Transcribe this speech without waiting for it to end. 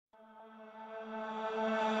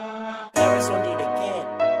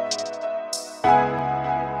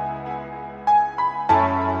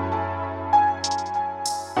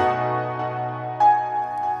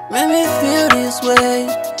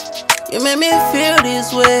feel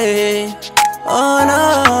this way. Oh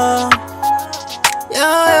no,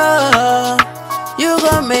 yeah. You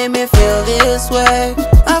gon' make me feel this way.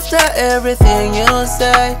 After everything you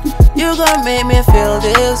say, you gon' make me feel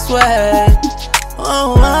this way.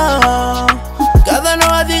 Oh, cause I know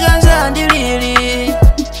I think I'm ANDILILI.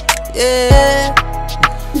 Yeah,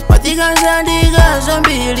 I think I'm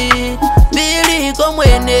ANDILILI. Billy, come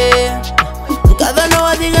with me.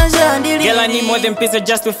 Girl, I need more than pizza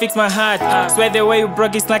just to fix my heart. Swear the way you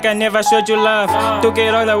broke it's like I never showed you love. Took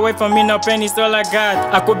it all away from me, no pain is all I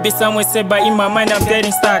got. I could be somewhere safe, but in my mind I'm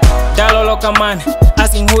getting stuck. Dalo come on,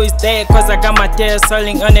 asking who is there, cause I got my tears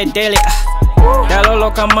falling on a daily.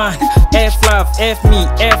 Dalo come on, F love, F me,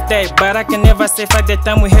 F that. But I can never say fuck the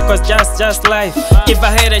time we had, cause just life. If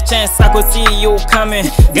I had a chance, I could see you coming.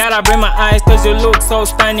 Gotta bring my eyes, cause you look so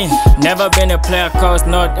stunning. Never been a player, cause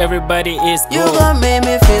not everybody is good. You gon' make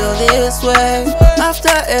me feel this way.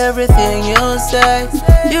 After everything you say,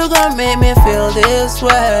 you gon' make me feel this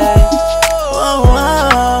way. Oh,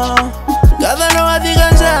 cause I know I think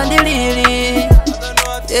I'm ANDILILI.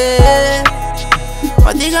 Yeah,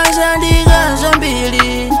 I think I'm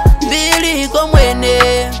Billy. Billy, come with me.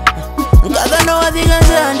 Cause I know I think I'm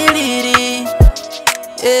ANDILILI.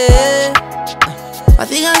 Yeah, I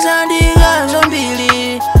think I'm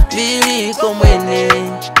Billy. Billy, come with me.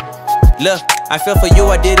 Look, I fell for you,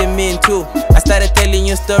 I didn't mean to. I started telling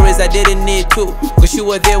you stories I didn't need to. Cause you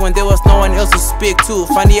were there when there was no one else to speak to.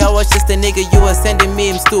 Funny, I was just a nigga you were sending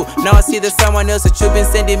memes to. Now I see there's someone else that you've been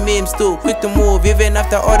sending memes to. Quick to move, even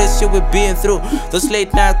after all this shit we've been through. Those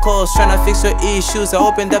late night calls, trying to fix your issues. I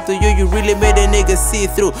opened up to you, you really made a nigga see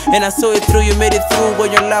through. And I saw it through, you made it through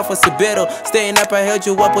when your life was a battle. Staying up, I held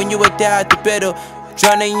you up when you were down at the battle.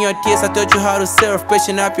 Drowning in your tears, I taught you how to serve.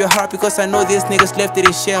 Pressing up your heart because I know these niggas left it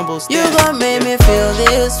in shambles. You gon' make me feel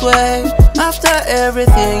this way. After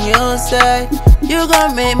everything you say, you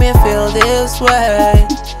gon' make me feel this way.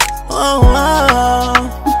 Oh,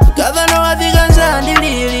 cause I know I think I'm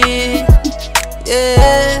ANDILILI.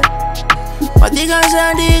 Yeah, I think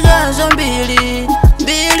I'm Billy.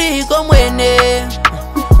 Billy, come with me.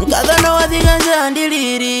 Cause I know I think I'm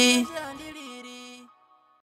ANDILILI.